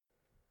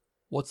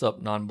What's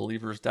up,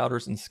 non-believers,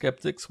 doubters, and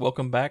skeptics?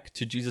 Welcome back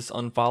to Jesus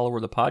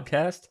Unfollower, the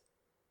podcast.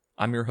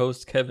 I'm your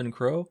host, Kevin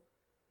Crow,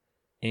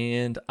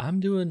 and I'm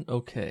doing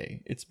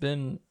okay. It's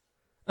been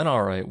an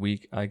alright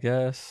week, I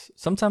guess.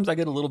 Sometimes I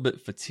get a little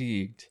bit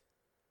fatigued,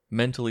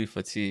 mentally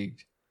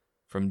fatigued,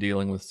 from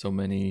dealing with so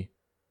many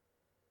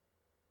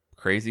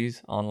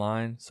crazies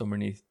online, so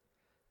many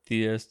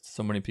theists,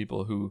 so many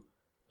people who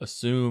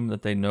assume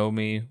that they know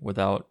me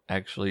without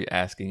actually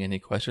asking any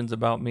questions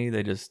about me.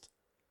 They just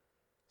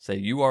say,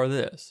 you are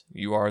this,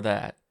 you are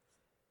that.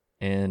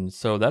 And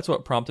so that's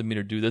what prompted me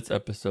to do this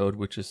episode,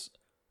 which is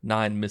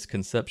 9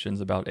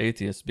 misconceptions about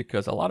atheists,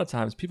 because a lot of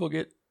times people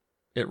get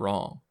it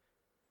wrong.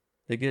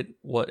 They get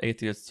what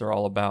atheists are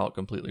all about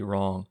completely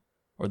wrong,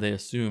 or they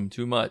assume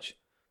too much.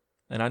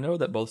 And I know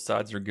that both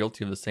sides are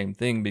guilty of the same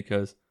thing,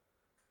 because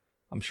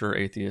I'm sure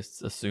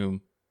atheists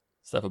assume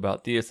stuff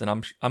about theists,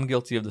 and I'm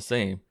guilty of the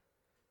same.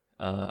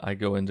 I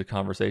go into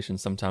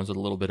conversations sometimes with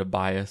a little bit of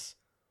bias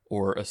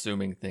or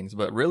assuming things,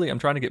 but really I'm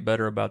trying to get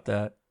better about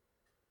that.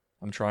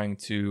 I'm trying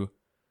to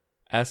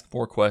ask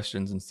more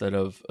questions instead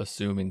of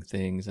assuming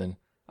things. And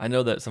I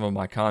know that some of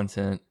my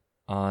content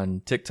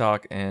on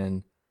TikTok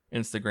and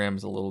Instagram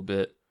is a little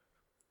bit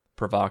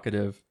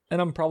provocative,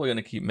 and I'm probably going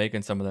to keep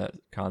making some of that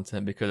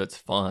content because it's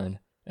fun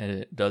and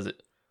it does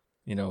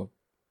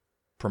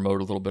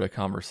promote a little bit of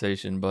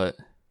conversation. But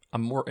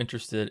I'm more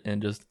interested in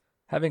just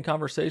having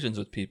conversations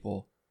with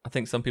people. I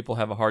think some people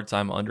have a hard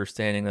time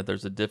understanding that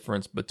there's a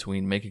difference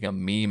between making a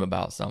meme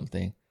about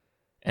something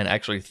and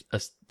actually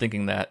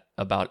thinking that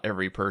about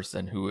every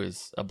person who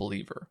is a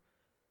believer.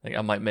 Like,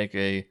 I might make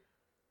a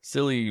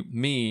silly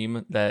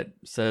meme that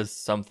says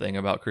something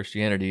about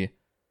Christianity,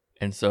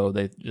 and so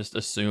they just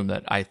assume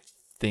that I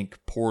think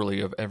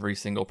poorly of every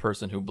single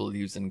person who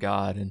believes in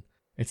God. And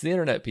it's the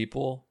internet,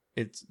 people.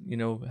 It's, do you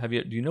know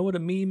what a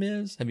meme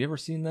is? Have you ever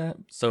seen that?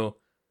 So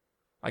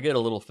I get a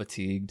little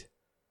fatigued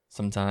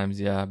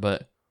sometimes, yeah,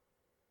 but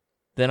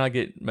then I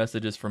get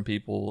messages from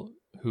people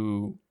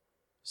who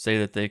say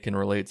that they can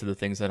relate to the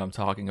things that I'm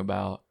talking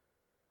about,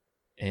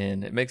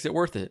 and it makes it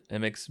worth it. It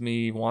makes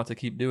me want to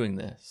keep doing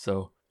this.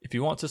 So if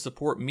you want to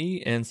support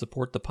me and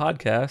support the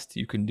podcast,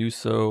 you can do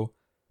so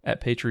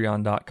at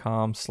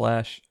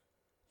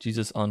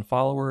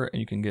patreon.com/JesusUnfollower, and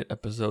you can get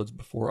episodes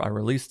before I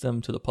release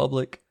them to the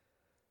public,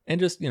 and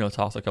just,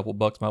 toss a couple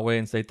bucks my way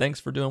and say thanks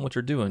for doing what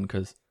you're doing,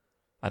 because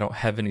I don't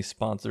have any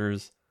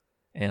sponsors,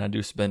 and I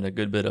do spend a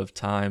good bit of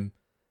time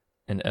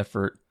and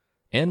effort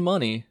and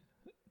money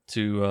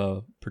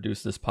to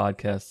produce this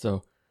podcast.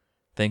 So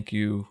thank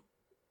you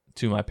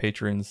to my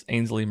patrons,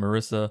 Ainsley,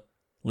 Marissa,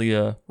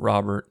 Leah,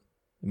 Robert.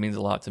 It means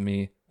a lot to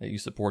me that you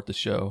support the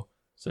show.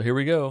 So here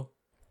we go.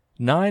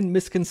 9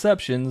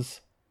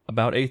 misconceptions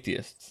about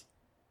atheists.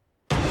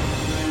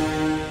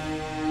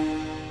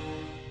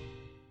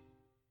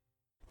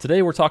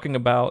 Today we're talking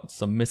about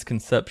some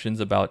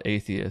misconceptions about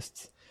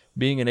atheists.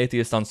 Being an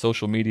atheist on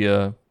social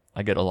media,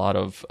 I get a lot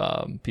of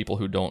people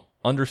who don't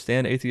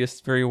understand atheists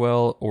very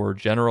well, or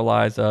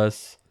generalize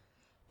us,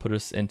 put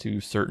us into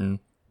certain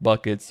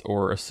buckets,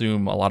 or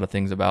assume a lot of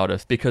things about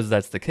us. Because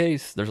that's the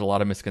case, there's a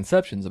lot of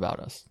misconceptions about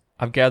us.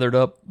 I've gathered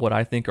up what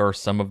I think are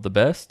some of the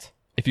best.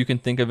 If you can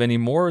think of any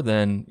more,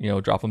 then,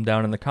 drop them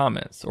down in the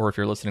comments. Or if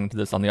you're listening to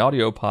this on the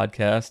audio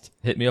podcast,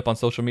 hit me up on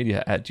social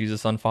media at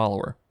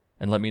JesusUnfollower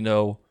and let me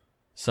know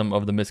some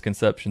of the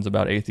misconceptions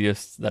about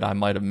atheists that I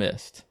might have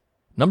missed.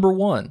 Number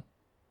 1.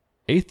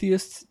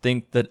 Atheists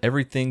think that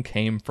everything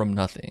came from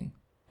nothing.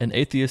 An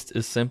atheist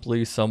is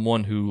simply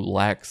someone who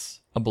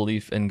lacks a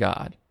belief in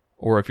God.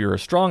 Or if you're a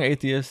strong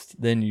atheist,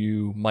 then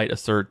you might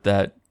assert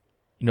that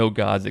no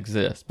gods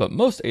exist. But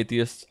most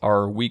atheists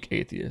are weak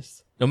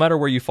atheists. No matter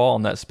where you fall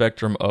on that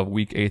spectrum of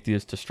weak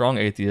atheist to strong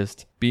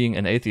atheist, being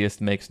an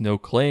atheist makes no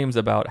claims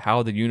about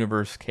how the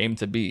universe came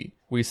to be.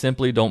 We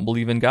simply don't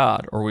believe in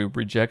God, or we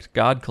reject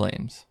God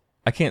claims.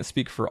 I can't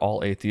speak for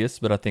all atheists,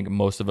 but I think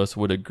most of us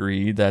would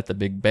agree that the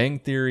Big Bang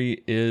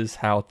Theory is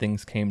how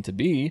things came to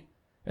be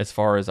as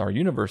far as our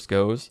universe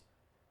goes.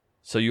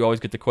 So you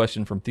always get the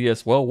question from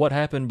theists, well, what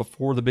happened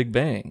before the Big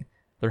Bang?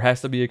 There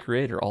has to be a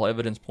creator. All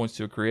evidence points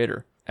to a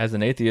creator. As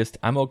an atheist,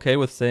 I'm okay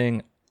with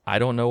saying I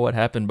don't know what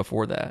happened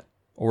before that,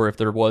 or if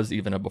there was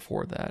even a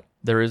before that.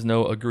 There is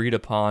no agreed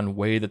upon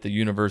way that the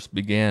universe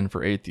began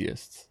for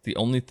atheists. The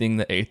only thing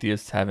that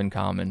atheists have in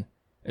common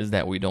is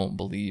that we don't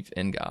believe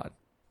in God.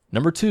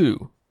 Number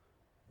 2,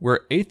 we're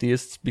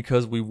atheists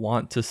because we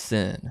want to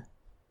sin.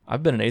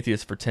 I've been an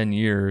atheist for 10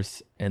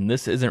 years, and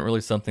this isn't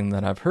really something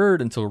that I've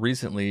heard until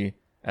recently,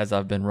 as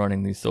I've been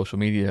running these social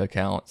media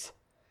accounts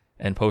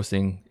and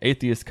posting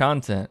atheist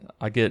content.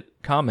 I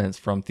get comments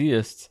from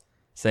theists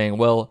saying,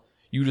 well,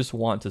 you just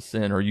want to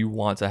sin, or you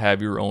want to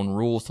have your own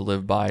rules to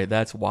live by.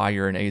 That's why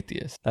you're an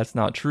atheist. That's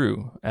not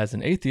true. As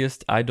an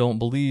atheist, I don't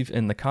believe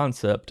in the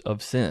concept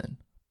of sin.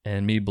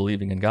 And me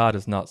believing in God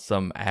is not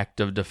some act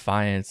of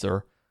defiance,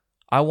 or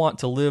I want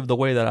to live the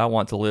way that I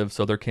want to live,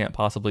 so there can't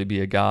possibly be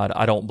a God.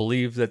 I don't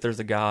believe that there's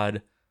a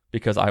God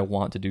because I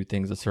want to do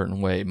things a certain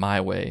way, my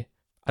way.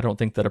 I don't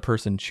think that a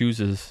person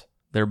chooses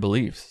their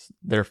beliefs.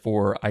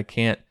 Therefore, I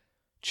can't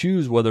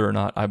choose whether or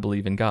not I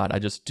believe in God. I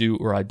just do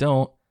or I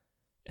don't,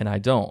 and I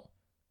don't.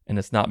 And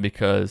it's not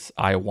because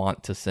I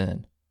want to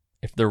sin.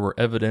 If there were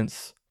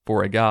evidence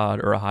for a God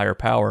or a higher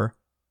power,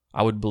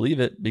 I would believe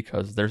it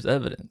because there's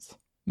evidence.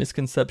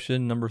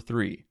 Misconception number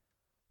 3.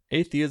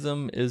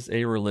 Atheism is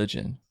a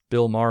religion.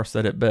 Bill Maher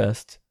said it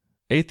best.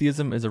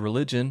 Atheism is a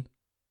religion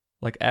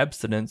like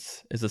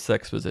abstinence is a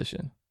sex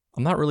position.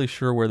 I'm not really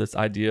sure where this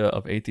idea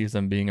of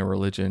atheism being a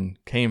religion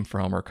came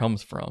from or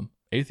comes from.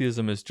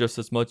 Atheism is just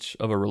as much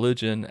of a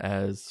religion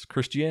as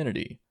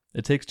Christianity.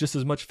 It takes just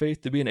as much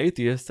faith to be an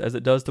atheist as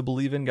it does to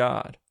believe in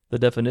God. The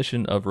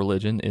definition of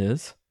religion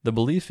is the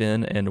belief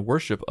in and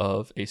worship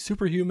of a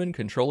superhuman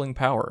controlling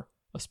power,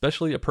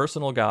 especially a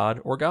personal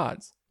god or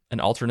gods. An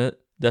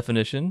alternate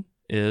definition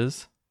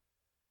is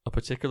a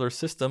particular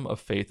system of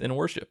faith and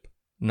worship,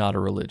 not a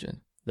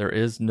religion. There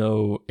is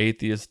no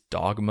atheist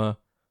dogma.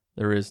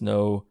 There is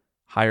no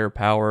higher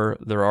power.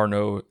 There are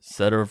no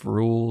set of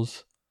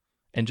rules.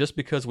 And just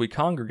because we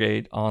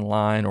congregate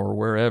online or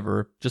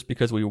wherever, just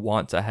because we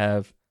want to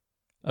have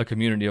a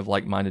community of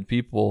like-minded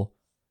people,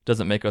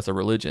 doesn't make us a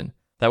religion.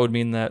 That would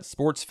mean that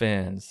sports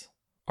fans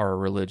are a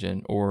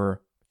religion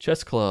or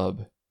chess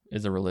club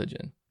is a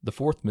religion. The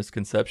 4th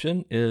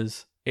misconception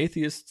is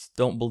atheists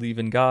don't believe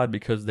in God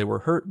because they were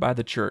hurt by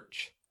the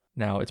church.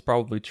 Now, it's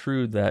probably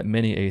true that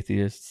many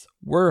atheists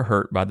were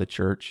hurt by the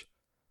church,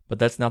 but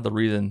that's not the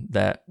reason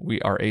that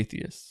we are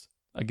atheists.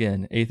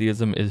 Again,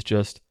 atheism is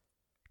just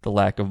the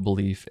lack of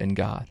belief in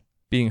God.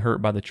 Being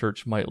hurt by the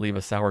church might leave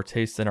a sour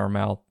taste in our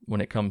mouth when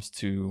it comes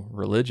to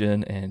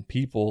religion and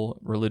people,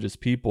 religious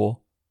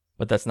people,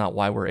 but that's not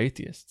why we're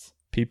atheists.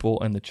 People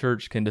and the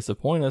church can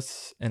disappoint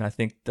us, and I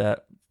think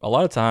that a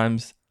lot of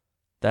times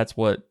that's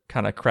what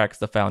kind of cracks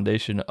the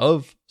foundation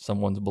of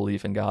someone's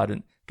belief in God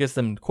and gets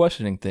them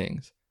questioning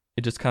things.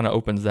 It just kind of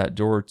opens that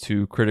door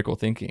to critical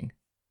thinking.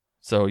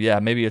 So yeah,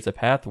 maybe it's a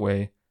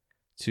pathway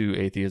to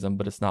atheism,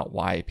 but it's not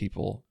why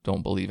people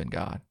don't believe in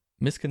God.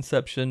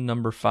 Misconception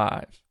number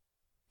 5.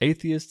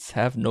 Atheists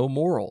have no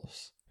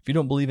morals. If you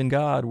don't believe in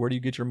God, where do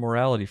you get your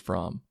morality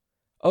from?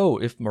 Oh,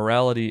 if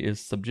morality is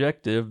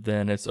subjective,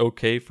 then it's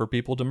okay for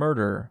people to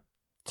murder.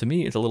 To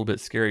me, it's a little bit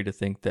scary to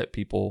think that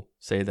people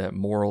say that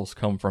morals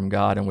come from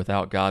God, and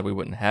without God, we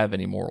wouldn't have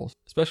any morals.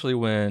 Especially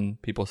when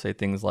people say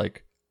things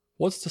like,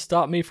 what's to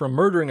stop me from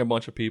murdering a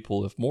bunch of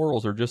people if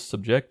morals are just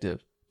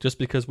subjective? Just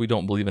because we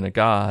don't believe in a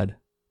God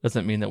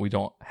doesn't mean that we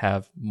don't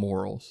have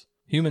morals.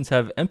 Humans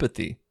have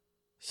empathy.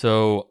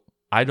 So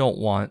I don't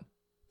want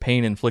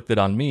pain inflicted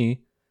on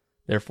me,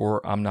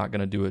 therefore I'm not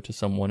going to do it to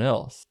someone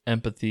else.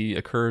 Empathy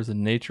occurs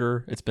in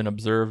nature, it's been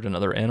observed in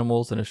other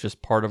animals, and it's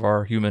just part of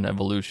our human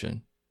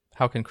evolution.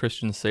 How can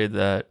Christians say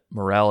that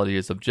morality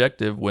is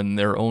objective when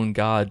their own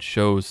God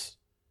shows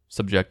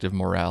subjective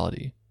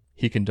morality?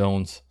 He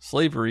condones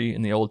slavery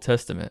in the Old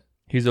Testament.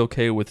 He's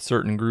okay with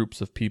certain groups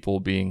of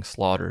people being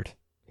slaughtered.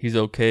 He's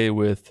okay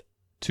with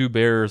 2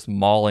 bears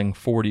mauling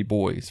 40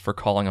 boys for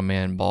calling a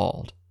man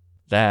bald.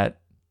 That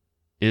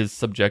is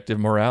subjective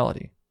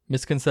morality.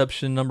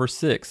 Misconception number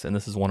 6, and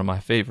this is one of my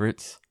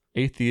favorites.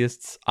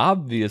 Atheists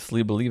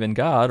obviously believe in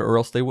God or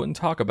else they wouldn't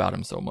talk about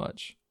him so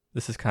much.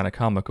 This is kind of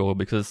comical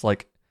because it's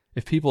like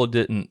if people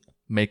didn't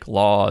make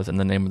laws in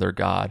the name of their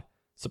God,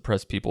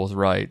 suppress people's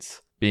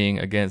rights, being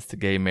against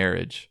gay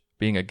marriage,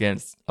 being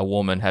against a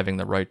woman having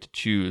the right to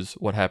choose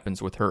what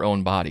happens with her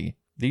own body.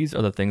 These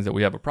are the things that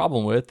we have a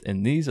problem with,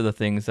 and these are the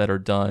things that are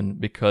done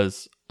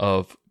because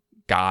of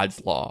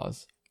God's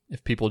laws.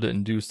 If people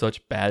didn't do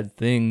such bad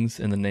things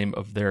in the name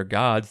of their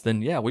gods,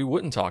 then yeah, we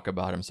wouldn't talk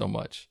about him so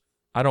much.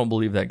 I don't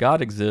believe that God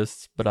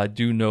exists, but I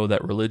do know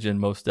that religion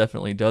most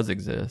definitely does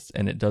exist,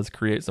 and it does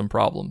create some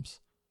problems.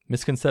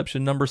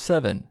 Misconception number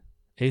 7.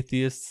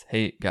 Atheists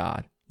hate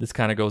God. This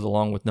kind of goes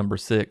along with number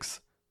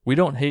 6. We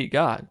don't hate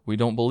God. We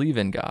don't believe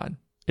in God.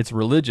 It's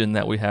religion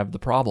that we have the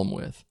problem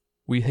with.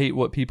 We hate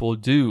what people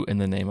do in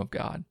the name of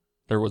God.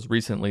 There was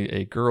recently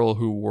a girl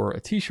who wore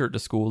a t-shirt to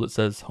school that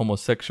says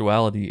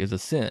homosexuality is a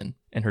sin,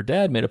 and her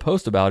dad made a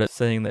post about it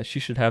saying that she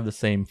should have the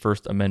same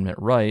First Amendment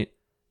right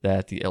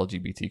that the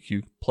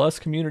LGBTQ plus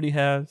community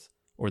has,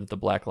 or that the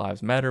Black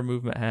Lives Matter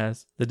movement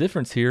has. The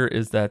difference here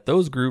is that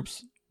those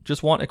groups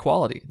just want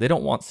equality. They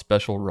don't want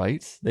special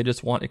rights. They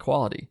just want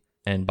equality.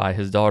 And by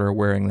his daughter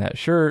wearing that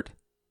shirt,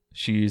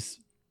 she's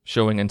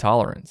showing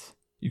intolerance.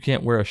 You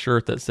can't wear a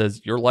shirt that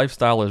says your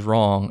lifestyle is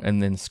wrong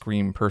and then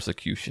scream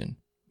persecution.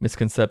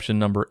 Misconception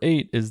number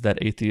 8 is that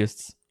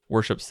atheists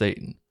worship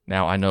Satan.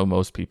 Now, I know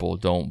most people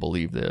don't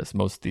believe this.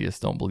 Most theists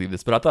don't believe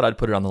this, but I thought I'd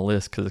put it on the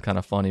list because it's kind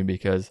of funny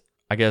because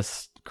I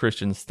guess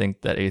Christians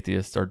think that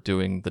atheists are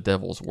doing the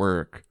devil's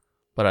work,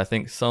 but I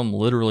think some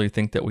literally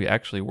think that we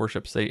actually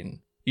worship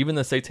Satan. Even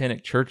the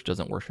Satanic Church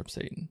doesn't worship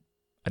Satan.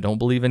 I don't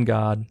believe in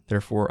God,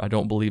 therefore I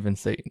don't believe in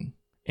Satan.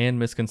 And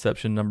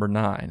misconception number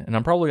 9, and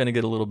I'm probably going to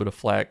get a little bit of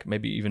flack,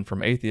 maybe even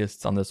from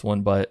atheists on this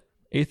one, but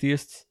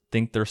atheists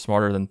think they're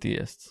smarter than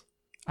theists.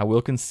 I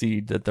will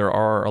concede that there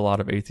are a lot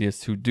of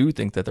atheists who do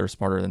think that they're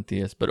smarter than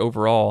theists, but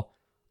overall,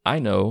 I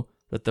know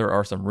that there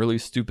are some really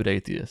stupid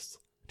atheists,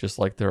 just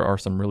like there are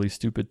some really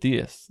stupid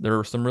theists. There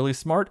are some really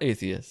smart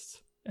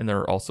atheists. and there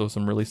are also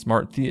some really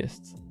smart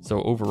theists.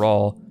 So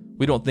overall,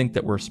 we don't think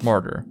that we're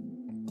smarter.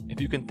 If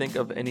you can think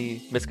of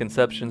any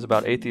misconceptions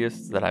about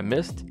atheists that I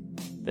missed,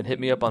 then hit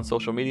me up on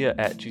social media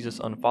at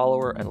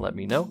JesusUnfollower and let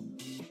me know.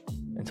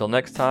 Until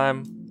next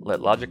time,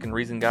 let logic and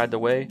reason guide the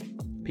way.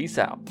 Peace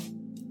out.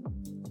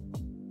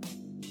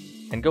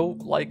 And go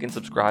like and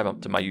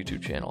subscribe to my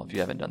YouTube channel if you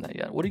haven't done that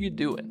yet. What are you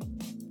doing?